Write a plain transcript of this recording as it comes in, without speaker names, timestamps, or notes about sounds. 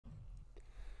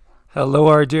Hello,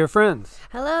 our dear friends.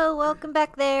 Hello, welcome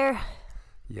back there.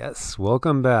 Yes,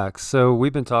 welcome back. So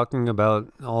we've been talking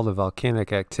about all the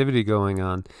volcanic activity going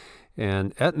on,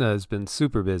 and Etna has been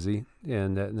super busy,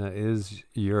 and Etna is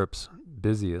Europe's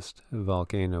busiest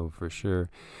volcano for sure.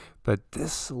 But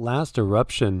this last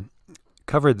eruption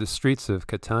covered the streets of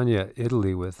Catania,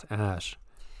 Italy with ash.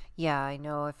 Yeah, I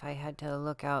know if I had to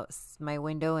look out my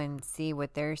window and see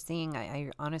what they're seeing,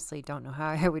 I honestly don't know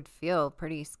how I would feel.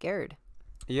 Pretty scared.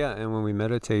 Yeah, and when we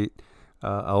meditate,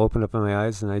 I'll open up my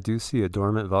eyes and I do see a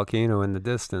dormant volcano in the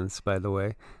distance, by the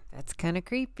way. That's kind of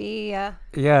creepy. Yeah,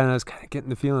 and I was kind of getting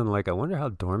the feeling like I wonder how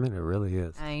dormant it really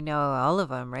is. I know all of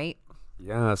them, right?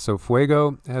 Yeah, so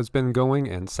Fuego has been going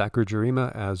and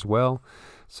Sakurajima as well.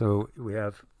 So we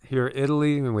have here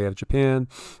Italy and we have Japan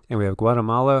and we have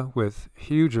Guatemala with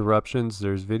huge eruptions.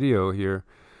 There's video here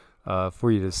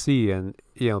for you to see. And,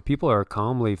 people are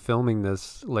calmly filming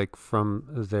this like from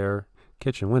their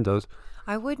kitchen windows.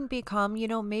 I wouldn't be calm.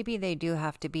 Maybe they do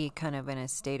have to be kind of in a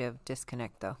state of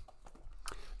disconnect, though.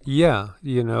 Yeah,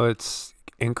 it's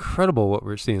incredible what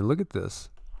we're seeing. Look at this.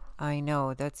 I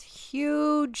know, that's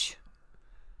huge.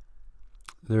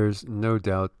 There's no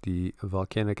doubt the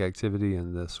volcanic activity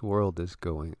in this world is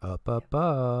going up, up,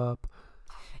 up.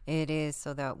 It is.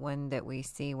 So that one that we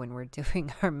see when we're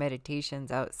doing our meditations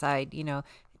outside, it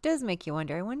does make you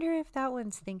wonder. I wonder if that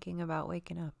one's thinking about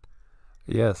waking up.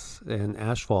 Yes, and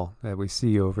ashfall that we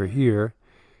see over here.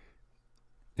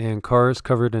 And cars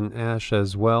covered in ash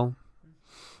as well.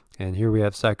 And here we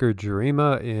have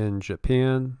Sakurajima in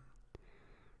Japan.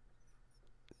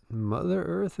 Mother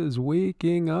Earth is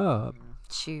waking up.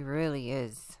 She really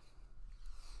is.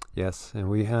 Yes, and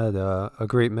we had a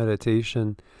great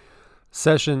meditation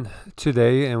session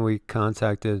today, and we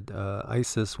contacted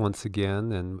ISIS once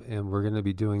again, and we're going to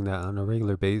be doing that on a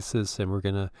regular basis, and we're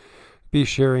going to be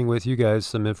sharing with you guys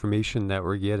some information that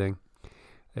we're getting,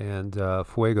 and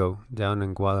Fuego down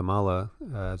in Guatemala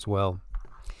as well.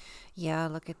 Yeah,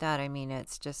 look at that. I mean,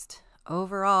 it's just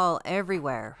overall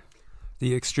everywhere.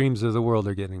 The extremes of the world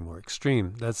are getting more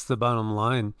extreme. That's the bottom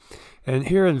line. And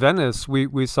here in Venice,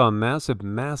 we saw massive,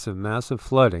 massive, massive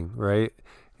flooding, right?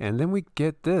 And then we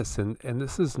get this, and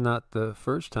this is not the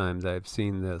first time that I've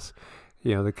seen this.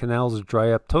 The canals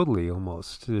dry up totally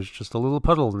almost. There's just a little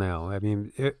puddle now. I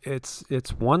mean, it's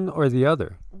one or the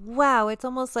other. Wow, it's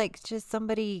almost like just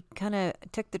somebody kind of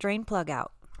took the drain plug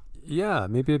out. Yeah,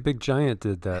 maybe a big giant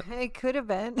did that. It could have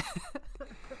been.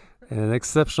 An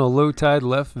exceptional low tide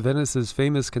left Venice's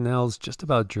famous canals just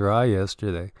about dry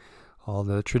yesterday. All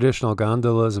the traditional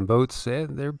gondolas and boats,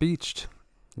 they're beached.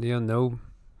 No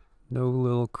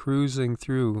little cruising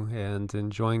through and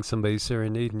enjoying somebody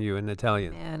serenading you in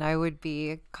Italian. And I would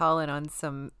be calling on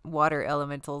some water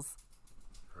elementals.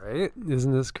 Right?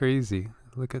 Isn't this crazy?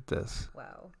 Look at this.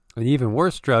 Wow. An even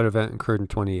worse drought event occurred in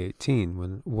 2018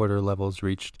 when water levels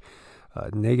reached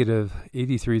negative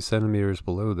 83 centimeters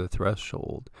below the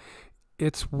threshold.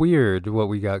 It's weird what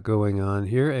we got going on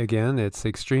here. Again, it's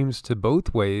extremes to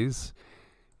both ways,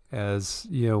 as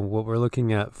what we're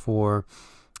looking at for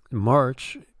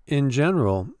March in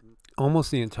general.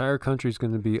 Almost the entire country is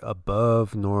going to be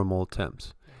above normal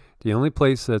temps. The only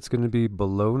place that's going to be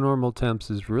below normal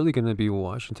temps is really going to be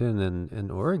Washington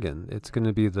and Oregon. It's going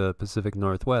to be the Pacific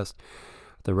Northwest.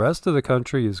 The rest of the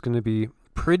country is going to be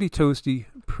pretty toasty,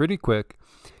 pretty quick.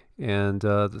 And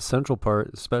the central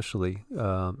part, especially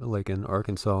like in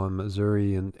Arkansas and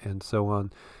Missouri and so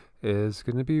on, is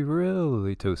going to be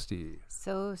really toasty.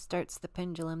 So starts the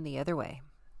pendulum the other way.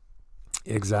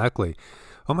 Exactly.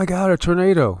 Oh my God, a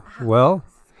tornado. Well,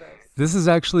 this is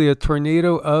actually a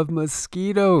tornado of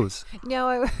mosquitoes. No,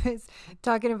 I was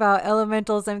talking about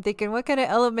elementals. I'm thinking, what kind of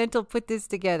elemental put this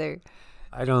together?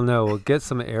 I don't know. We'll get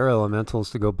some air elementals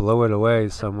to go blow it away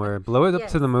somewhere. Blow it up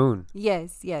to the moon.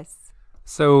 Yes.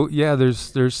 So yeah,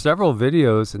 there's several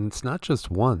videos, and it's not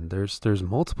just one. There's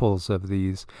multiples of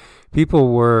these.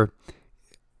 People were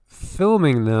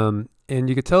filming them, and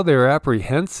you could tell they were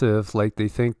apprehensive, like they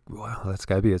think, wow, that's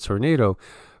got to be a tornado.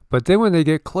 But then when they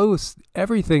get close,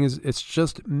 it's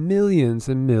just millions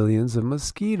and millions of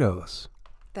mosquitoes.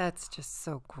 That's just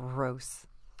so gross.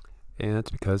 And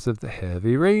it's because of the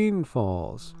heavy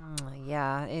rainfalls.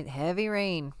 Yeah, heavy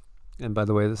rain. And by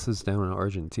the way, this is down in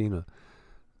Argentina.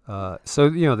 So,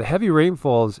 the heavy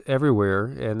rainfalls everywhere.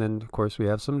 And then, of course, we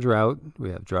have some drought. We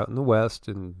have drought in the west,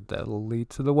 and that'll lead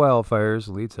to the wildfires,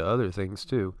 lead to other things,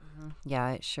 too. Mm-hmm.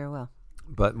 Yeah, it sure will.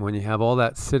 But when you have all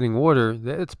that sitting water,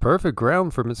 it's perfect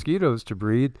ground for mosquitoes to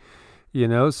breed,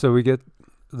 so we get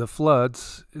the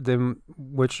floods, then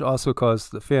which also cause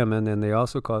the famine, and they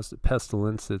also cause the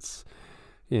pestilence. It's,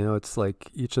 it's like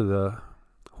each of the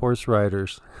horse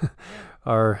riders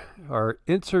are are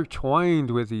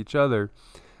intertwined with each other.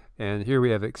 And here we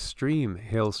have extreme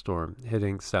hailstorm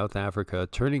hitting South Africa,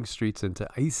 turning streets into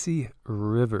icy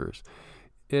rivers.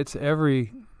 It's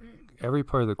every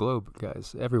part of the globe,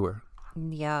 guys, everywhere.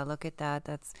 Yeah, look at that.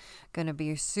 That's going to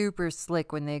be super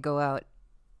slick when they go out.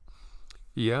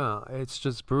 Yeah, it's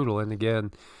just brutal. And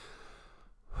again,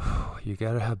 you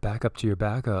got to have backup to your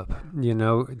backup. You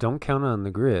know, don't count on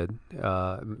the grid.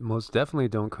 Most definitely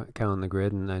don't count on the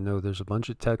grid. And I know there's a bunch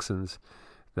of Texans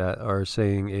that are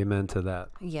saying amen to that.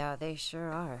 Yeah, they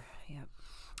sure are. Yep.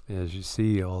 As you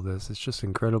see all this, it's just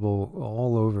incredible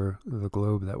all over the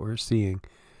globe that we're seeing.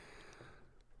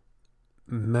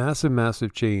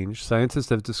 Massive change. Scientists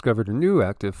have discovered a new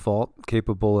active fault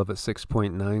capable of a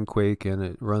 6.9 quake, and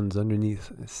it runs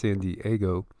underneath San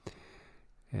Diego,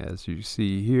 as you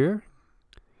see here.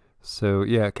 So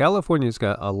yeah, California's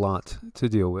got a lot to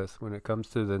deal with when it comes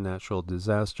to the natural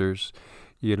disasters,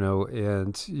 you know,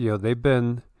 and you know they've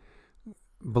been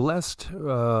blessed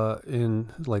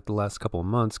in like the last couple of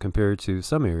months compared to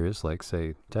some areas like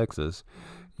say Texas,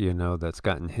 you know, that's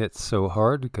gotten hit so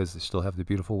hard because they still have the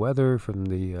beautiful weather from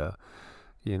the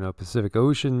you know, Pacific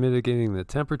Ocean mitigating the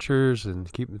temperatures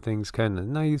and keeping things kind of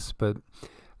nice. But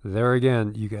there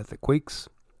again, you got the quakes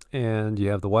and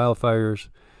you have the wildfires,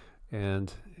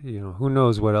 and you know, who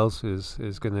knows what else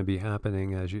is going to be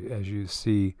happening as you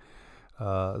see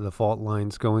the fault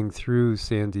lines going through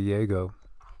San Diego.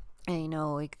 I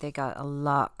know they got a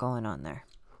lot going on there.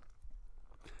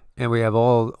 And we have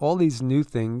all these new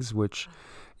things, which,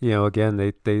 you know, again,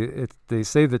 they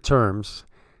say the terms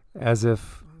as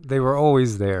if they were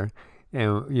always there.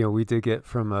 And, you know, we did get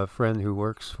from a friend who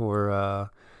works for,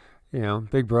 you know,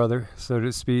 Big Brother, so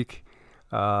to speak.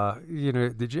 You know,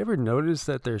 did you ever notice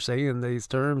that they're saying these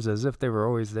terms as if they were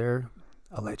always there?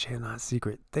 I'll let you in on a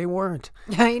secret. They weren't.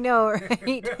 I know,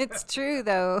 right? It's true,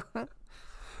 though.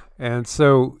 And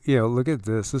so, you know, look at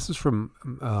this. This is from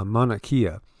Mauna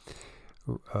Kea,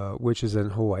 which is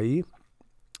in Hawaii.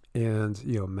 And,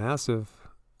 you know, massive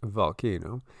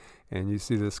volcano. And you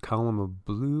see this column of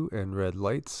blue and red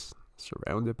lights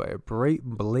surrounded by a bright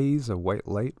blaze of white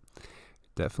light.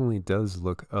 Definitely does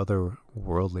look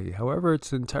otherworldly. However,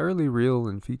 it's entirely real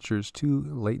and features two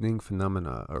lightning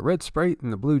phenomena, a red sprite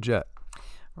and a blue jet.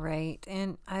 Right.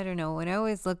 And I don't know, when I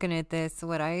was looking at this,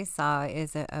 what I saw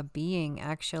is a being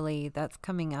actually that's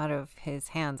coming out of his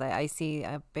hands. I see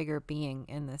a bigger being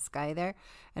in the sky there.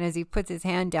 And as he puts his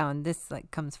hand down, this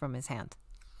like comes from his hand.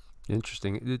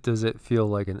 Interesting. Does it feel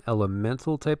like an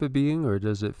elemental type of being, or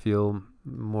does it feel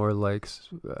more like,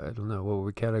 I don't know, what would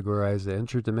we categorize, the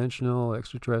interdimensional,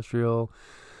 extraterrestrial?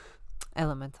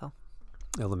 Elemental.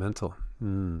 Elemental.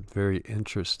 Very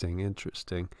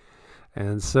interesting.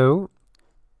 And so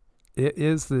it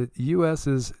is the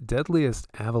U.S.'s deadliest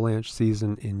avalanche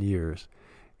season in years.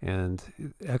 And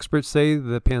experts say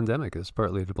the pandemic is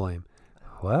partly to blame.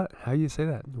 What? How do you say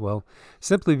that? Well,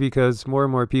 simply because more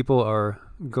and more people are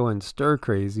going stir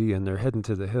crazy and they're heading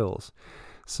to the hills.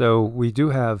 So we do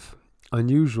have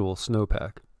unusual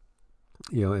snowpack,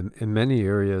 you know, in many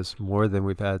areas, more than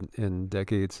we've had in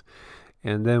decades.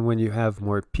 And then when you have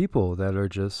more people that are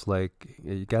just like,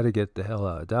 you got to get the hell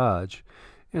out of Dodge.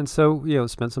 And so, you know,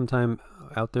 spend some time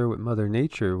out there with Mother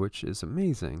Nature, which is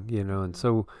amazing, you know, and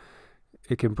so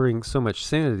it can bring so much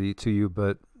sanity to you,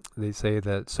 but they say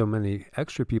that so many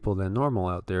extra people than normal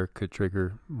out there could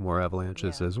trigger more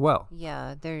avalanches as well.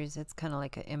 Yeah, it's kind of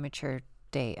like an immature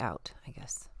day out, I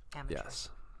guess. Amateur. Yes.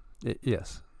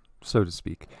 Yes, so to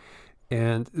speak.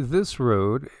 And this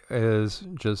road is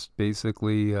just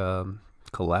basically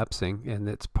collapsing, and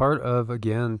it's part of,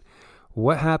 again,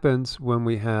 what happens when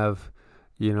we have,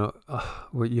 you know,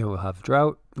 we'll have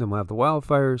drought, then we'll have the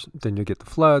wildfires, then you get the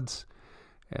floods.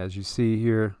 As you see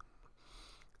here,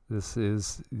 this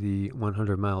is the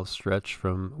 100-mile stretch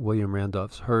from William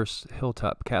Randolph's Hearst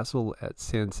Hilltop Castle at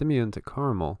San Simeon to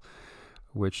Carmel,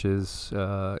 which is,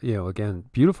 you know, again,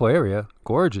 beautiful area,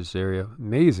 gorgeous area,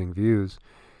 amazing views.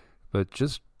 But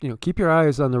just, you know, keep your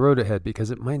eyes on the road ahead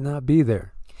because it might not be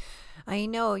there. I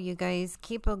know, you guys.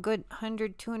 Keep a good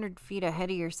 100, 200 feet ahead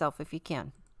of yourself if you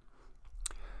can.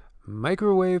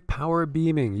 Microwave power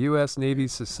beaming. U.S. Navy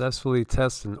successfully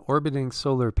tests an orbiting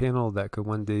solar panel that could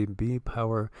one day beam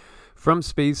power from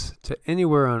space to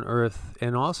anywhere on Earth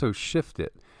and also shift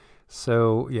it.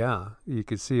 So, yeah, you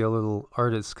could see a little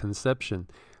artist's conception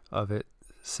of it,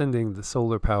 sending the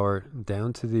solar power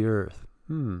down to the Earth.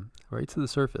 Right to the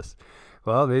surface.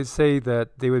 Well, they say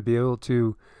that they would be able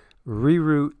to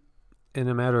reroute in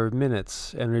a matter of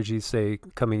minutes, energy, say,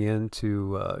 coming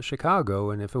into Chicago,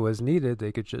 and if it was needed,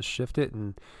 they could just shift it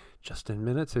and just in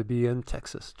minutes it'd be in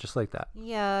Texas, just like that.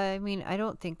 Yeah, I mean, I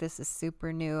don't think this is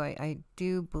super new. I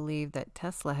do believe that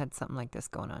Tesla had something like this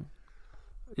going on.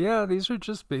 Yeah, these are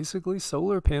just basically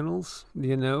solar panels,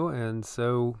 and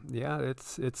so yeah,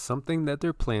 it's something that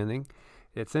they're planning.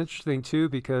 It's interesting too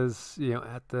because,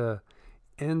 at the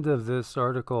end of this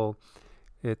article,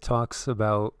 it talks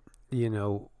about,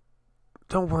 don't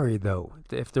worry though,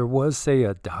 if there was, say,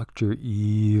 a Dr.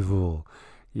 Evil,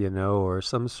 or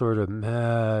some sort of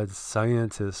mad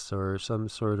scientist or some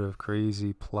sort of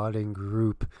crazy plotting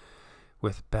group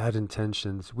with bad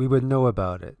intentions, we would know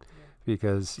about it.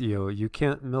 Because, you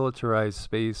can't militarize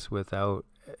space without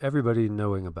everybody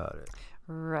knowing about it.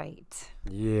 Right.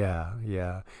 Yeah,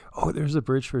 yeah. Oh, there's a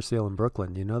bridge for sale in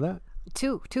Brooklyn. You know that?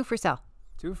 Two for sale.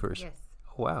 Two first. Yes.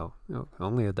 Oh, wow.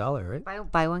 Only $1,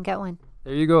 right? Buy one, get one.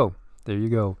 There you go. There you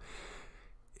go.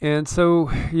 And so,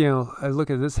 I look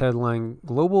at this headline: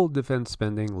 global defense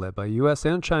spending led by U.S.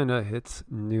 and China hits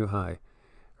new high,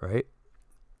 right?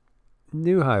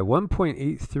 New high,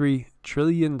 $1.83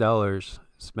 trillion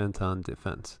spent on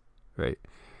defense, right?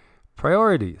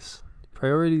 Priorities.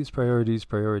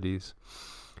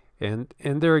 And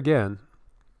there again,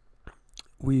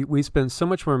 we spend so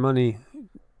much more money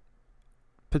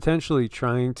potentially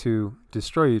trying to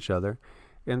destroy each other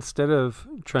instead of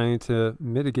trying to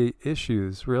mitigate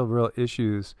issues, real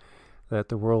issues that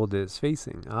the world is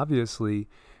facing. Obviously,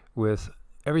 with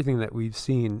everything that we've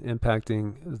seen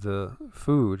impacting the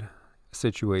food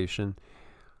situation,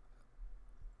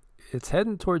 it's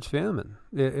heading towards famine.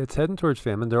 It's heading towards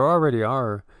famine. There already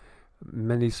are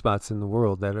many spots in the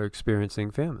world that are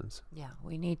experiencing famines. Yeah,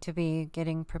 we need to be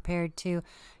getting prepared to,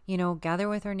 gather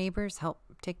with our neighbors, help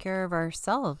take care of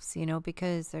ourselves,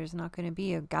 because there's not going to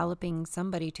be a galloping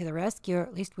somebody to the rescue, or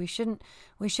at least we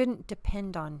shouldn't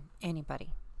depend on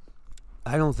anybody.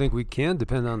 I don't think we can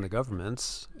depend on the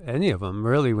governments, any of them,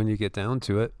 really, when you get down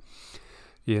to it.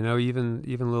 Even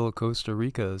little Costa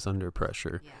Rica is under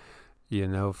pressure. Yeah.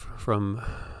 From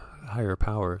higher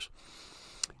powers.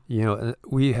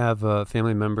 We have a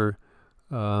family member,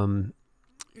 who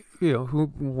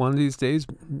one of these days,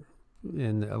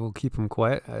 and I will keep him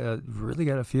quiet, I really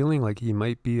got a feeling like he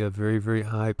might be a very, very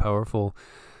high, powerful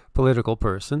political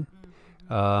person.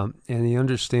 And he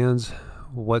understands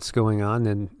what's going on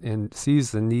and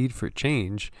sees the need for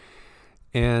change.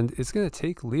 And it's going to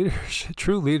take leadership,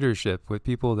 true leadership, with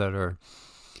people that are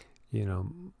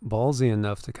ballsy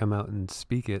enough to come out and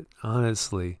speak it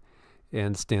honestly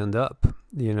and stand up,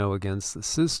 against the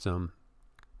system.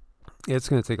 It's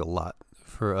going to take a lot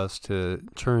for us to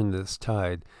turn this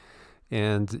tide.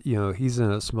 And, he's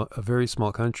in a very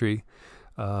small country,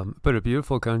 but a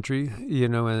beautiful country,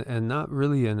 and not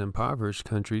really an impoverished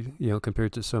country,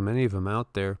 compared to so many of them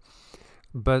out there.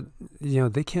 But,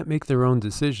 they can't make their own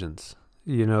decisions.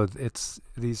 It's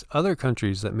these other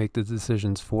countries that make the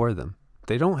decisions for them.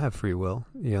 They don't have free will.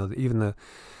 Even the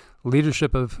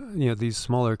leadership of these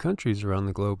smaller countries around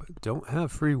the globe don't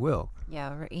have free will.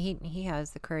 Yeah, he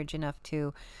has the courage enough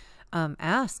to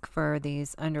ask for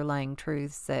these underlying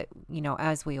truths that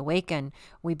as we awaken,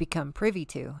 we become privy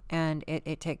to, and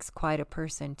it takes quite a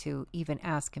person to even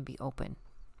ask and be open.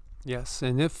 Yes,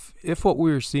 and if what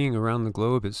we're seeing around the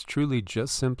globe is truly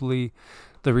just simply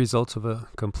the results of a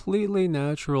completely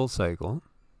natural cycle.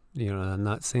 I'm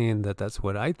not saying that that's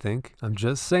what I think. I'm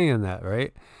just saying that,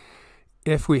 right?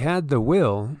 If we had the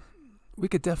will, we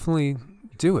could definitely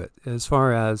do it as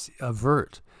far as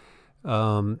avert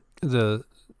the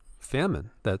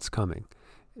famine that's coming.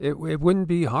 It wouldn't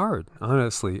be hard,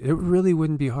 honestly. It really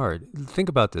wouldn't be hard. Think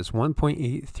about this,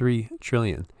 1.83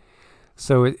 trillion.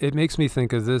 So it makes me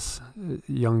think of this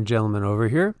young gentleman over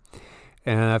here.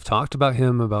 And I've talked about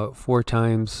him about 4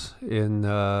 times in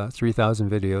 3,000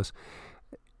 videos.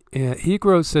 And he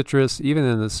grows citrus even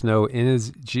in the snow in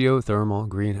his geothermal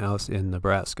greenhouse in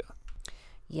Nebraska.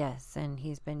 Yes, and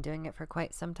he's been doing it for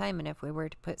quite some time. And if we were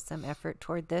to put some effort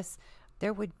toward this,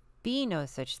 there would be no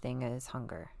such thing as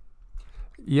hunger.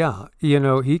 Yeah,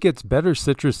 he gets better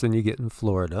citrus than you get in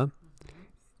Florida.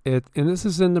 And this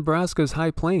is in Nebraska's high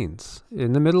plains.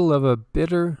 In the middle of a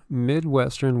bitter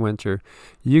Midwestern winter,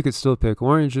 you could still pick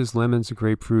oranges, lemons,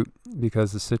 grapefruit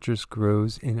because the citrus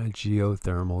grows in a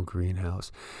geothermal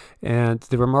greenhouse. And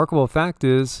the remarkable fact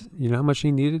is, how much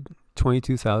he needed?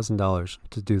 $22,000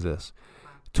 to do this.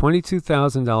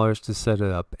 $22,000 to set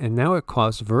it up. And now it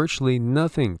costs virtually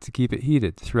nothing to keep it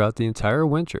heated throughout the entire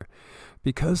winter,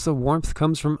 because the warmth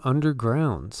comes from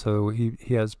underground. So he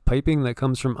has piping that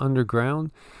comes from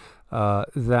underground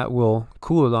that will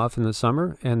cool it off in the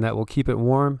summer and that will keep it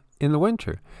warm in the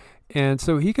winter. And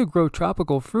so he could grow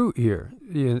tropical fruit here.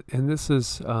 And this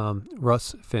is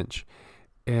Russ Finch.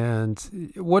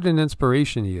 And what an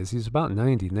inspiration he is. He's about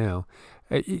 90 now.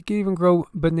 He can even grow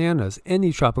bananas,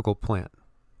 any tropical plant,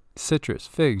 citrus,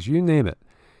 figs, you name it.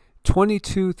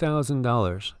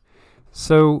 $22,000.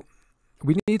 So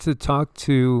we need to talk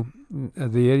to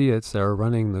the idiots that are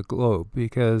running the globe,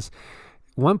 because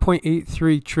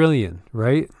 1.83 trillion,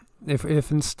 right? If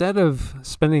instead of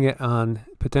spending it on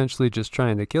potentially just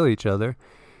trying to kill each other,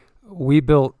 we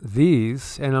built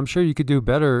these, and I'm sure you could do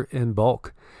better in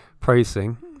bulk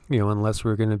pricing, unless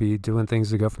we're going to be doing things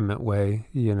the government way,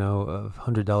 of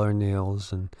 $100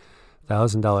 nails and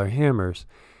 $1,000 hammers.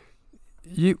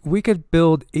 We could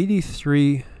build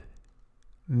 83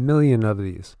 million of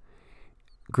these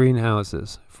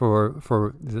greenhouses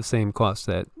for the same cost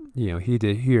that, he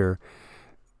did here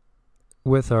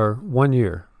with our 1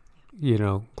 year,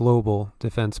 global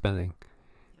defense spending.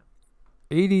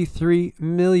 83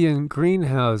 million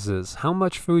greenhouses. How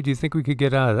much food do you think we could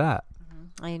get out of that?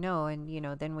 I know. And,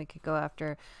 then we could go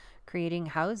after creating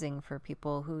housing for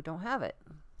people who don't have it.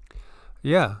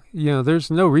 Yeah.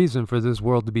 There's no reason for this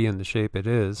world to be in the shape it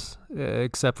is,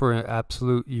 except for an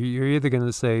absolute, you're either going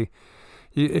to say,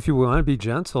 if you want to be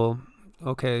gentle,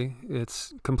 okay,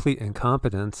 it's complete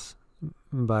incompetence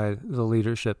by the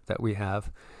leadership that we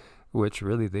have, which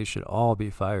really they should all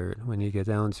be fired when you get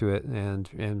down to it,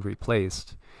 and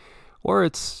replaced. Or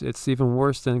it's even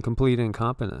worse than complete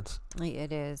incompetence.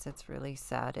 It is. It's really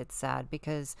sad. It's sad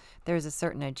because there's a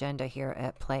certain agenda here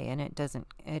at play, and it doesn't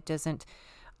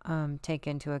take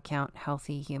into account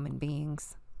healthy human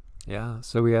beings. Yeah.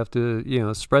 So we have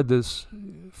to, spread this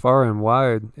far and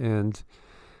wide, and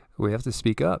we have to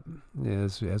speak up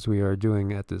as we are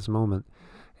doing at this moment.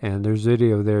 And there's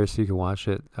video there so you can watch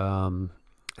it.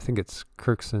 I think it's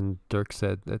Kirkson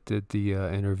Dirkset that did the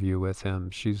interview with him.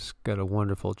 She's got a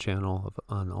wonderful channel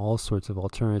on all sorts of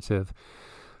alternative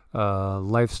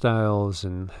lifestyles,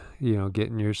 and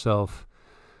getting yourself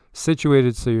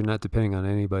situated so you're not depending on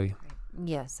anybody.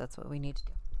 Yes, that's what we need to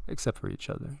do. Except for each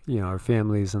other, our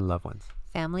families and loved ones.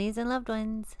 Families and loved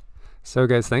ones. So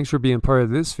guys, thanks for being part of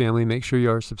this family. Make sure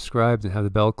you are subscribed and have the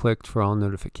bell clicked for all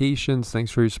notifications. Thanks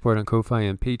for your support on Ko-Fi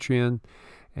and Patreon.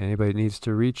 Anybody needs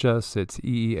to reach us, it's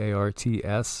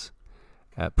EEARTS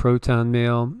at Proton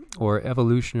Mail or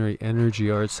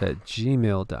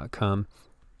evolutionaryenergyarts@gmail.com.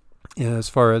 And as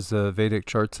far as the Vedic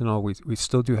charts and all, we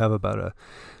still do have about a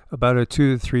 2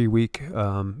 to 3 week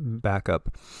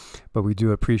backup, but we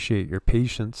do appreciate your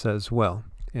patience as well.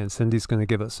 And Cindy's going to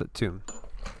give us a tune.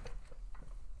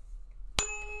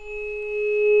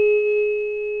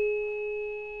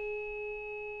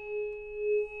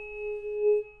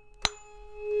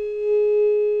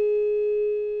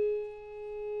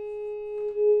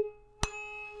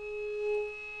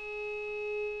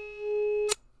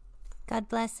 God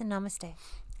bless and namaste.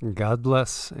 God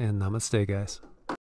bless and namaste, guys.